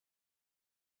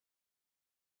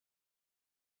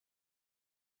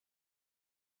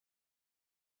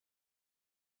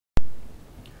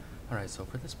Alright, so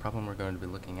for this problem we're going to be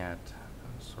looking at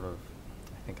sort of,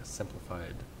 I think, a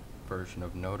simplified version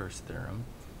of Noether's theorem.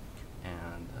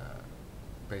 And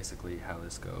basically how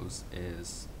this goes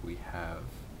is we have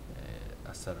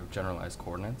a set of generalized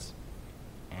coordinates,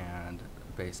 and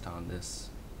based on this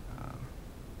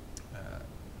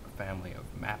family of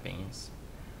mappings,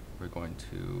 we're going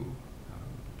to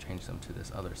change them to this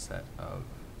other set of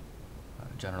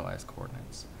generalized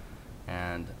coordinates.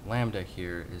 And lambda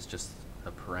here is just a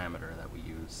parameter that we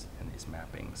use in these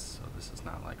mappings, so this is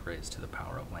not like raised to the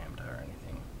power of lambda or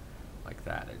anything like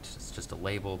that. It's just a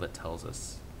label that tells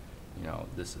us, you know,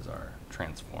 this is our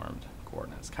transformed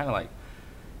coordinates. Kind of like,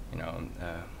 you know,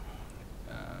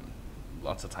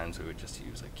 lots of times we would just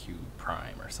use a q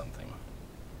prime or something,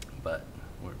 but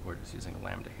we're just using a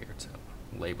lambda here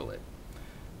to label it.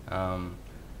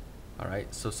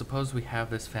 Alright, so suppose we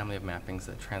have this family of mappings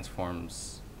that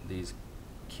transforms these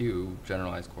q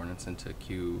generalized coordinates into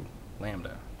q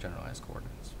lambda generalized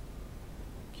coordinates.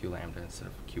 Q lambda instead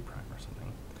of q prime or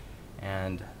something.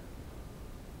 And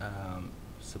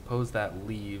suppose that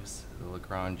leaves the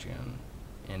Lagrangian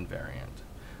invariant.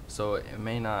 So it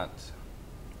may not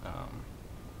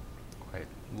quite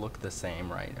look the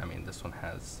same, right? I mean, this one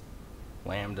has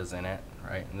lambdas in it,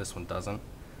 right? And this one doesn't.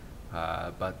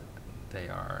 But they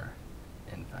are,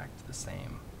 in fact, the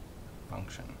same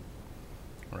function.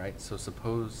 Right, so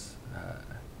suppose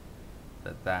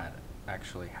that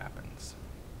actually happens,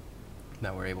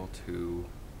 that we're able to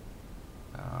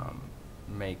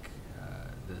make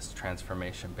this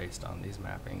transformation based on these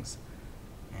mappings,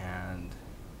 and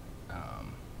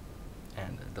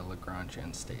the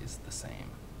Lagrangian stays the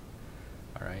same.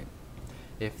 All right,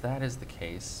 if that is the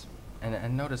case,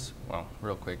 and notice, well,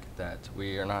 real quick, that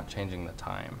we are not changing the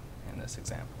time in this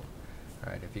example.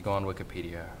 All right, if you go on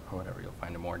Wikipedia or whatever, you'll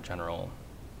find a more general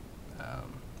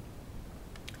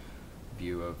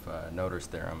view of Noether's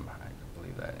theorem. I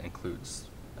believe that includes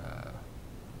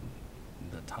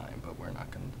the time, but we're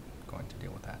not going to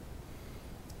deal with that.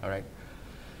 All right.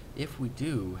 If we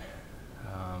do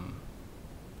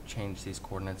change these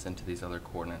coordinates into these other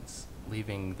coordinates,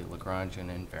 leaving the Lagrangian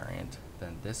invariant,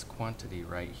 then this quantity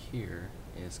right here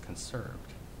is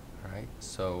conserved. All right.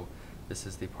 So this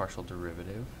is the partial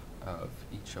derivative of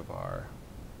each of our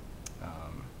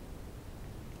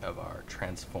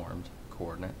transformed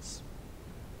coordinates,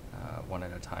 one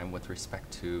at a time, with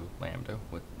respect to lambda,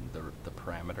 with the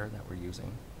parameter that we're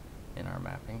using in our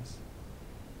mappings.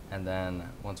 And then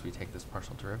once we take this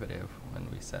partial derivative, when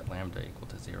we set lambda equal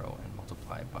to 0 and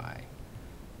multiply by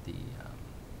the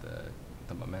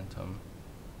momentum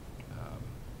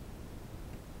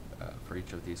for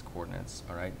each of these coordinates,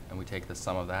 all right, and we take the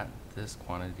sum of that, this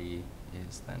quantity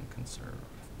is then conserved.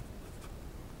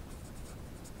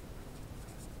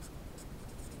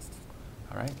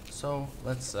 All right, so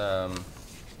let's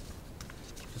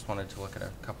just wanted to look at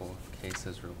a couple of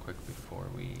cases real quick before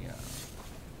we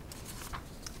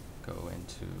go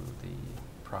into the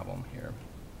problem here.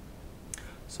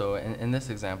 So in this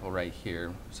example right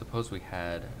here, suppose we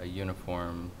had a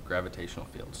uniform gravitational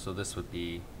field. So this would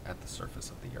be at the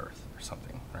surface of the Earth or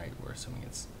something, right? We're assuming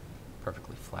it's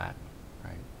perfectly flat,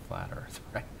 right? Flat Earth,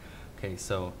 right? Okay,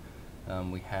 so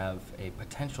we have a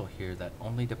potential here that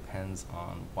only depends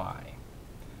on y.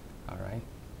 All right,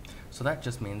 so that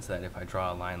just means that if I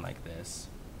draw a line like this,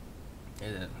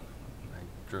 I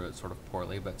drew it sort of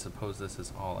poorly, but suppose this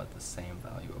is all at the same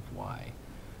value of y.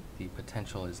 The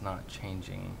potential is not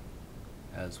changing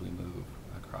as we move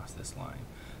across this line.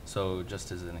 So just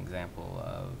as an example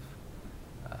of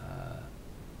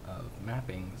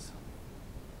mappings,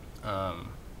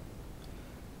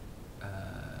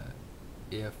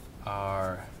 if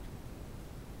our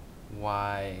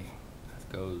y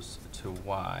goes to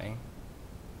y,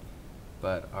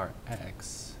 but our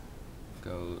x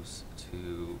goes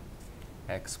to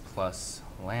x plus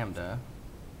lambda,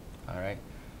 all right,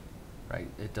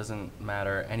 it doesn't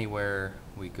matter anywhere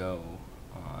we go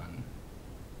on,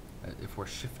 if we're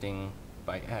shifting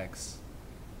by x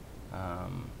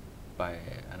by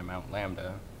an amount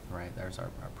lambda, right, there's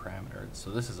our parameter.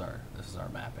 So this is our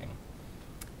mapping.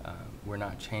 We're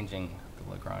not changing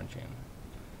the Lagrangian,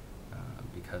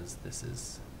 because this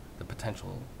is, the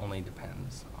potential only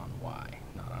depends on y,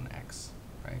 not on x,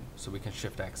 right? So we can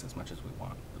shift x as much as we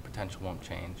want. The potential won't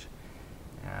change.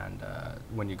 And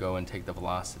when you go and take the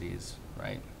velocities,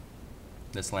 right,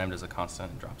 this lambda is a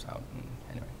constant and drops out. And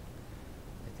anyway,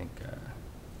 I think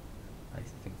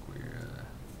we're,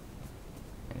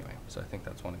 anyway, so I think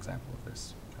that's one example of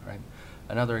this, all right?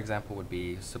 Another example would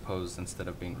be, suppose instead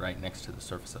of being right next to the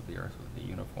surface of the Earth with a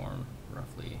uniform,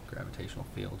 roughly, gravitational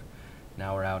field,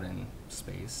 Now we're out in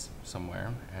space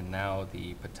somewhere, and now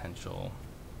the potential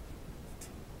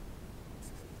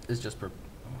is just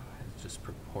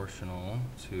proportional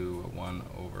to 1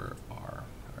 over r.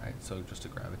 All right, so just a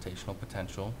gravitational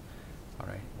potential. All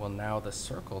right, well now the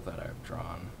circle that I've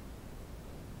drawn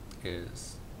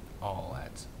is all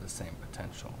at the same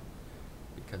potential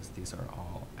because these are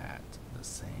all at the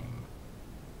same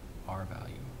r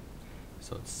value.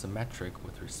 So it's symmetric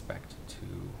with respect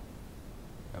to,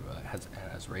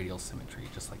 has radial symmetry,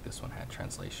 just like this one had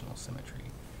translational symmetry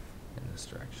in this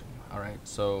direction. All right,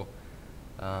 so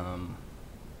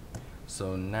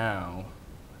so now,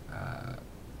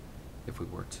 if we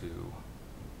were to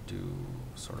do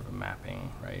sort of a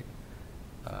mapping, right,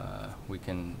 we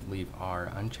can leave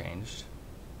r unchanged,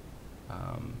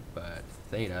 but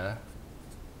theta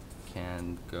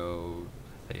can go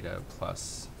theta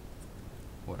plus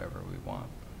whatever we want.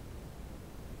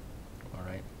 All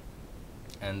right,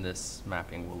 and this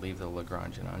mapping will leave the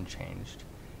Lagrangian unchanged.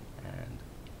 And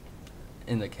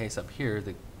in the case up here,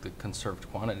 the conserved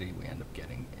quantity we end up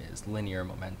getting is linear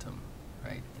momentum,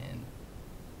 right,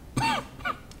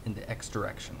 in the x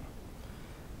direction.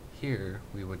 Here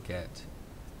we would get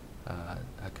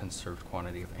a conserved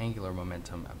quantity of angular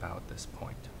momentum about this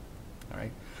point. All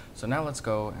right, so now let's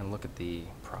go and look at the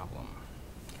problem.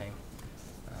 Okay,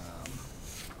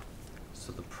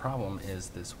 so the problem is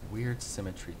this weird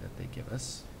symmetry that they give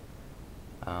us,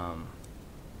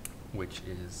 which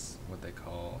is what they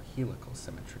call helical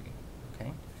symmetry.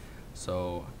 Okay,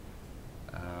 so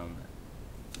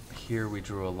here we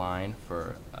drew a line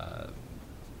for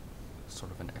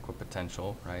sort of an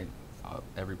equipotential, right?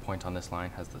 Every point on this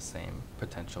line has the same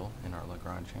potential in our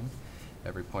Lagrangian.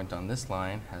 Every point on this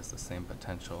line has the same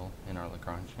potential in our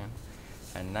Lagrangian.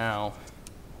 And now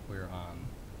we're on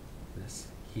this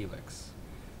helix.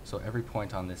 So every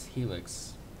point on this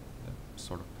helix,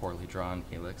 sort of poorly drawn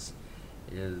helix,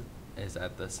 is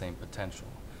at the same potential.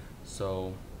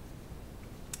 So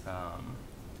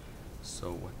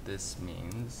so what this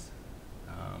means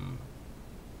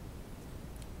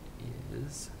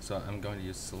is, so I'm going to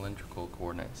use cylindrical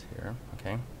coordinates here,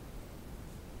 okay?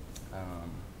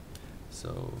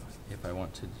 So if I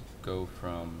want to go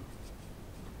from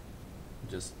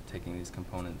just taking these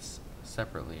components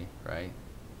separately, right?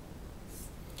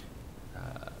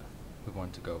 We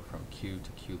want to go from q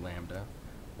to q lambda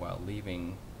while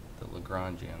leaving the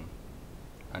Lagrangian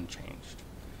unchanged.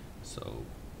 So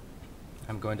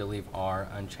I'm going to leave r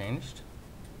unchanged.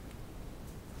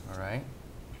 All right.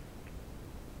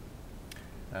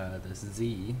 This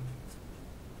z,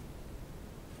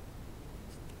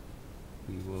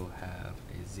 we will have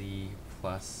a z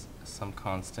plus some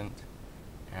constant,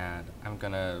 and I'm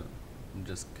going to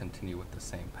just continue with the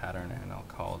same pattern, and I'll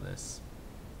call this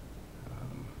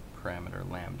parameter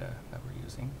lambda that we're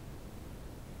using.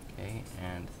 Okay,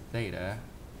 and theta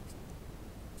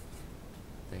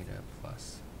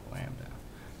plus lambda.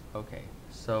 Okay,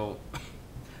 so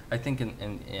I think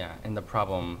in the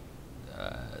problem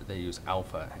they use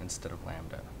alpha instead of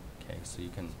lambda. Okay, so you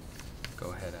can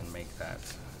go ahead and make that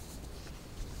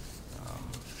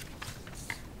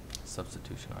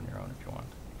substitution on your own if you want.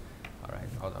 All right,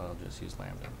 I'll just use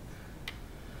lambda.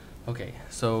 Okay,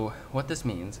 so what this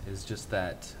means is just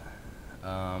that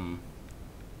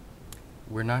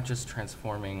we're not just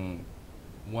transforming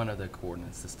one of the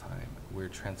coordinates this time. We're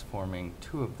transforming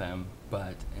two of them,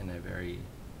 but in a very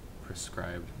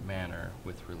prescribed manner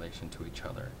with relation to each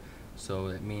other. So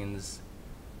it means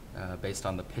based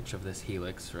on the pitch of this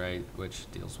helix, right, which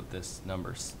deals with this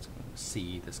number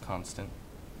c, this constant,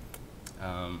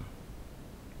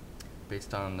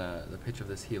 based on the pitch of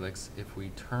this helix, if we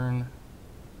turn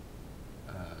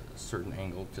a certain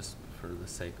angle, just for the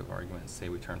sake of argument, say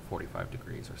we turn 45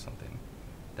 degrees or something,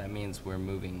 that means we're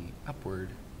moving upward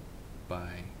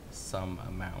by some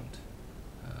amount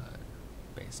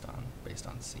based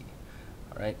on c.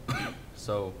 All right,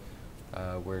 so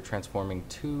we're transforming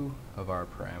two of our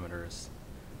parameters,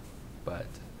 but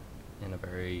in a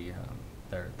very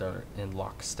they're in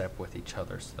lockstep with each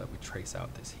other, so that we trace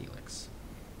out this helix.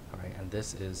 All right, and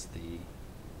this is the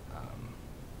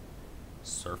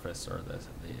surface, or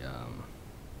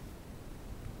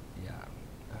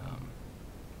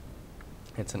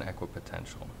it's an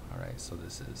equipotential. All right, so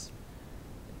this is,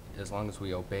 as long as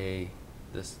we obey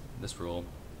this rule,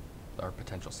 our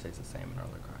potential stays the same and our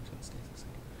Lagrangian stays the same.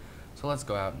 So let's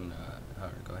go out and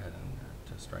go ahead and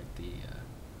just write the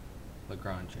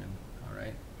Lagrangian. All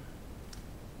right,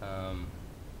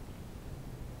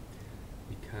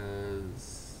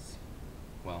 because,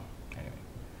 well,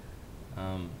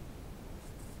 anyway,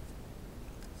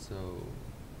 so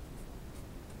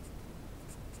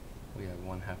we have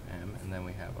 1/2 m, and then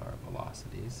we have our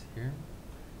velocities here.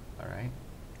 All right.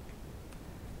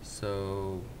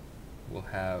 So we'll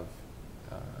have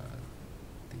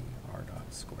the r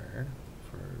dot squared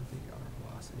for the r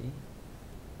velocity.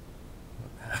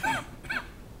 We'll have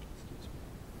excuse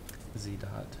me, z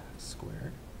dot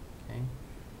squared. Okay.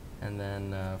 And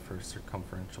then for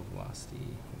circumferential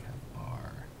velocity, we have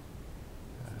r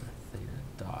theta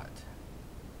dot.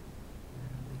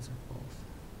 And these are both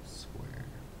squared.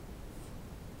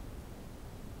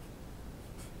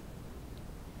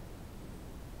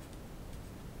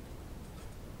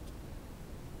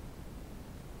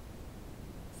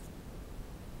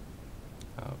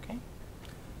 Okay,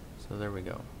 so there we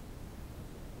go.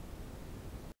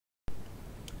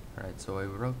 All right, so I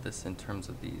wrote this in terms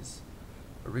of these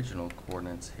original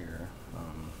coordinates here.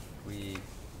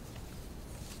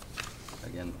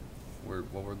 Again,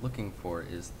 what we're looking for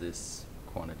is this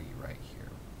quantity right here,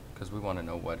 because we want to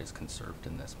know what is conserved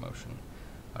in this motion.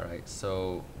 All right,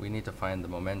 so we need to find the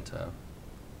momenta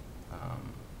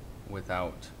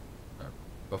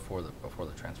before the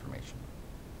transformation.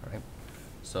 All right,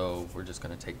 so we're just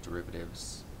going to take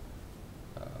derivatives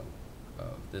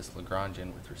of this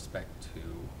Lagrangian with respect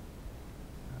to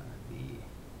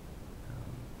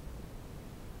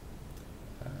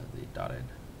the dotted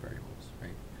variables,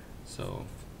 right? So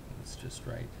let's just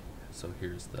write. So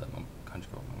here's the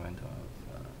conjugate momentum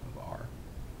of r.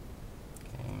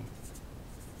 Okay.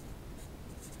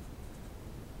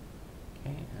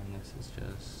 Okay, and this is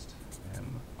just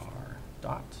mr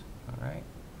dot. All right,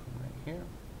 from right here.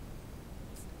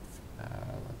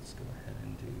 Let's go ahead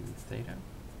and do theta.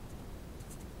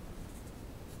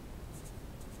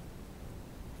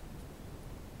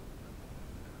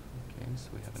 Okay, so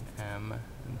we have an m,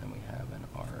 and then we have an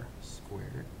r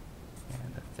squared,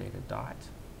 and a theta dot.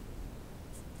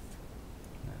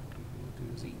 Now we will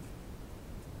do z.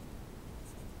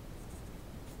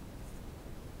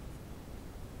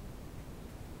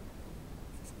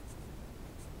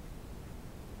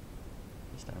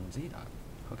 It's down z dot.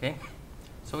 Okay,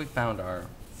 so we found our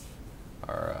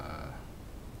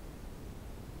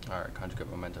conjugate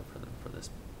momenta for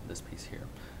this piece here.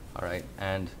 All right,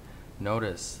 and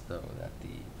notice though that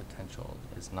the potential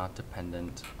is not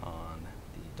dependent on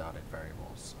the dotted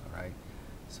variables. All right,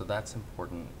 so that's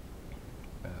important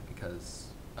because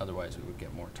otherwise we would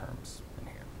get more terms in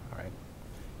here. All right.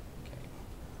 Okay.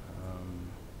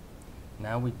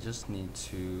 Now we just need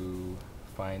to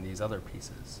find these other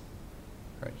pieces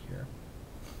right here.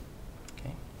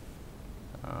 Okay.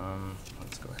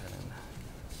 Let's go ahead and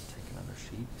take another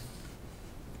sheet.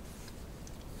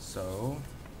 So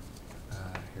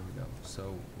here we go.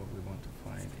 So what we want to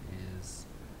find is,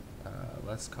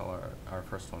 let's call our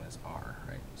first one is r,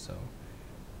 right? So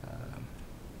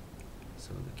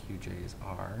so the qj is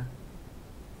r.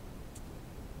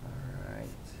 All right.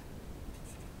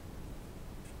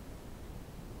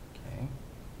 Okay.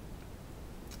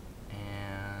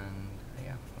 And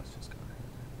yeah, let's just go ahead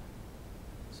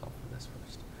and solve for this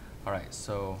first. All right,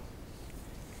 so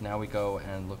now we go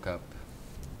and look up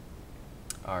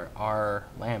our r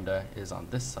lambda is on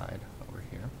this side over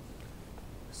here.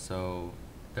 So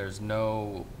there's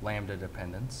no lambda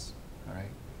dependence, all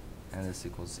right? And this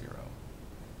equals 0.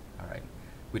 All right,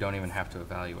 we don't even have to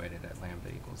evaluate it at lambda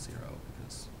equals 0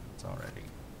 because it's already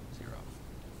 0.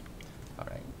 All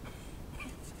right,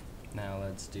 now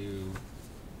let's do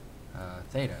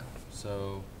theta.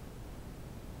 So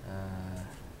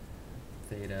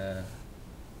theta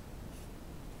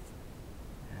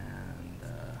and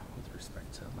with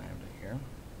respect to lambda here.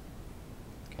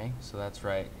 Okay, so that's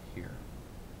right here.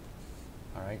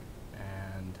 All right,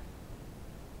 and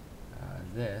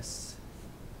this,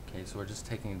 okay, so we're just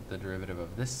taking the derivative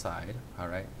of this side, all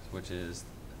right, which is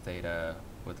theta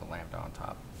with a lambda on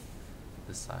top.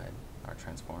 This side, our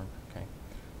transformed, okay,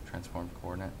 transformed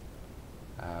coordinate.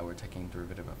 We're taking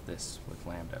derivative of this with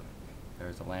lambda.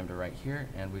 There's a lambda right here,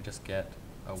 and we just get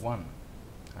a 1,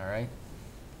 all right?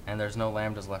 And there's no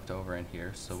lambdas left over in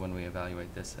here, so when we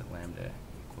evaluate this at lambda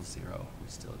equals 0, we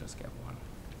still just get 1,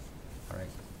 all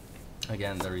right?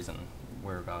 Again, the reason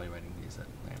we're evaluating these at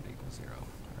lambda equals 0, all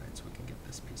right, so we can get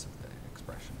this piece of the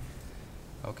expression.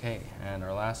 Okay, and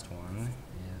our last one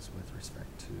is with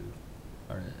respect to,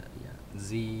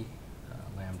 z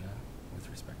lambda with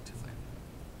respect to lambda.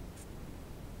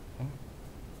 Okay.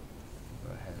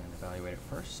 We'll go ahead and evaluate it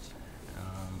first.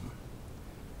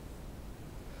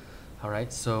 All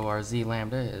right, so our z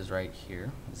lambda is right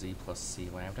here, z plus c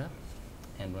lambda.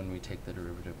 And when we take the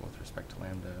derivative with respect to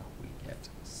lambda, we get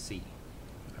c.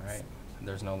 All right,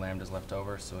 there's no lambdas left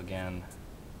over, so again,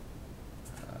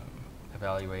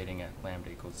 evaluating at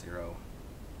lambda equals 0,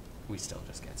 we still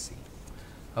just get C.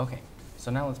 Okay, so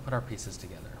now let's put our pieces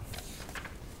together.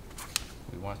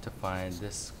 We want to find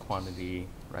this quantity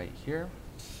right here.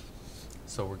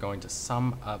 So we're going to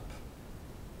sum up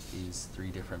these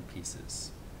three different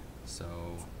pieces.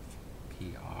 So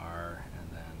PR,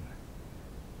 and then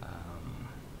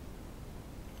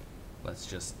let's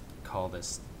just call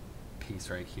this piece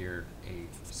right here A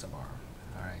sub R.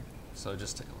 All right, so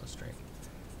just to illustrate,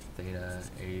 theta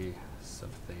A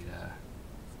sub theta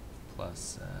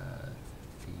plus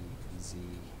PZ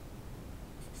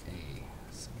A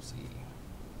sub Z.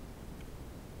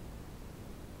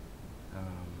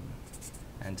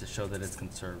 And to show that it's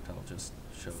conserved, I'll just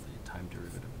show the time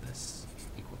derivative of this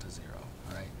equal to 0.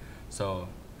 All right. So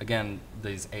again,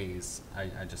 these A's,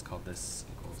 I just called this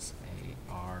equals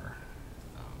AR,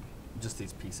 just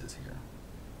these pieces here.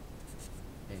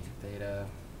 A theta,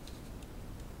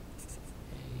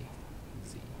 A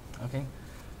Z. Okay.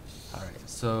 All right.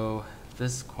 So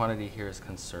this quantity here is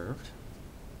conserved.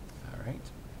 All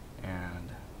right. And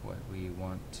what we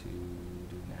want to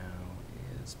do now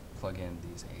is plug in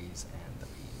these A's and the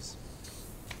B's.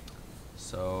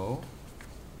 So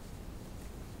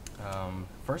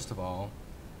first of all,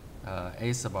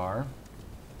 A sub R,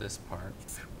 this part,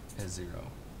 is 0.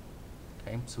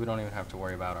 Okay, so we don't even have to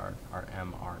worry about our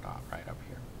M R dot right up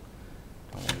here.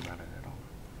 Don't worry about it at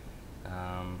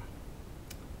all.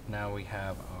 Now we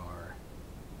have our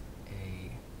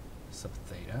A sub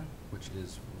theta, which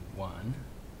is 1,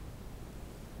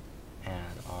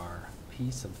 and our P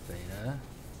sub theta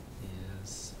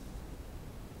is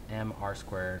M R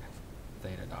squared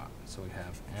theta dot. So we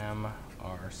have M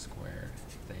R squared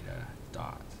theta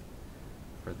dot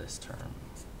for this term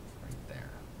right there.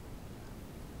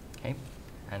 Okay,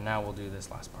 and now we'll do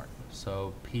this last part.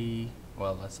 So P,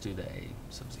 well, let's do the A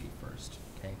sub Z first.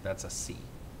 Okay, that's a C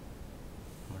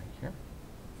right here.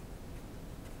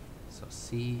 So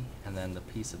C, and then the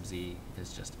P sub Z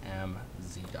is just M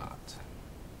Z dot.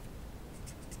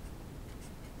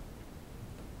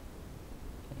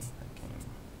 Okay, that came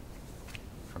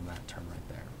from that term right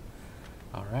there.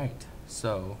 All right,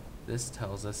 so this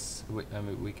tells us, I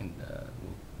mean, we can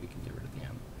get rid of the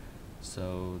M.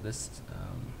 So this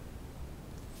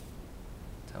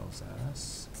tells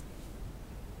us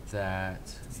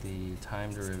that the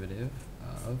time derivative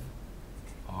of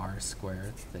R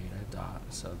squared theta dot,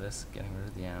 so this, getting rid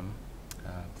of the M,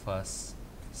 plus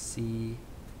C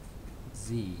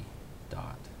Z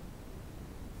dot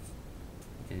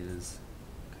is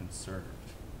conserved.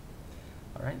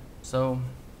 All right, so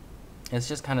it's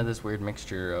just kind of this weird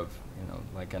mixture of,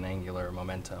 like an angular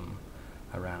momentum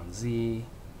around Z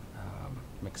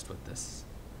mixed with this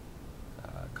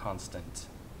constant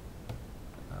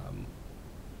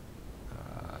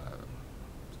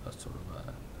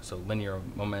so linear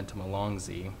momentum along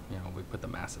Z. We put the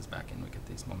masses back in, we get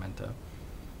these momenta.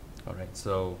 All right,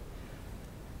 so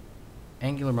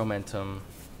angular momentum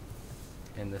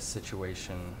in this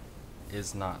situation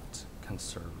is not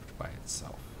conserved by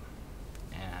itself,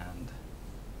 and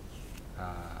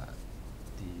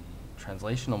the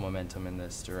translational momentum in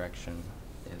this direction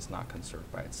is not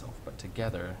conserved by itself, but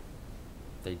together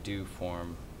they do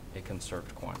form a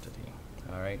conserved quantity.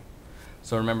 All right,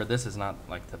 so remember, this is not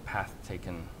like the path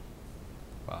taken,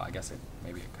 well, I guess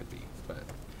maybe it could be, but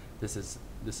this is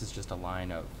just a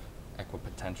line of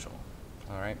equipotential.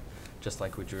 All right, just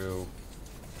like we drew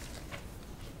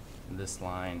this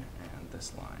line and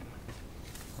this line,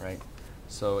 right?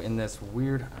 So in this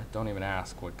weird, don't even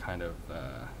ask what kind of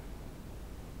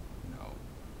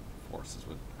forces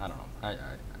would, I don't know. I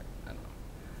don't know.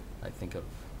 I think of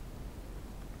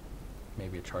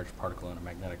maybe a charged particle in a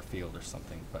magnetic field or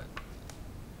something, but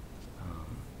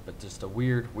just a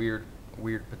weird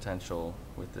potential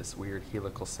with this weird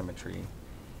helical symmetry,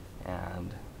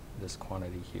 and this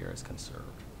quantity here is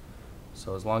conserved.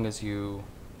 So as long as you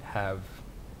have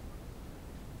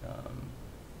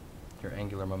your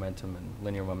angular momentum and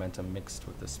linear momentum mixed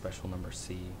with this special number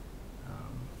C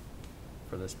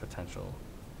for this potential,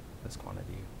 this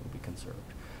quantity will be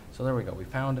conserved. So there we go. We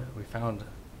found a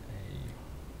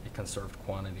conserved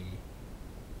quantity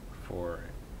for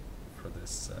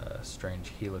this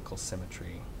strange helical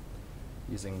symmetry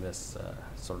using this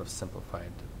sort of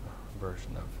simplified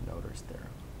version of Noether's theorem.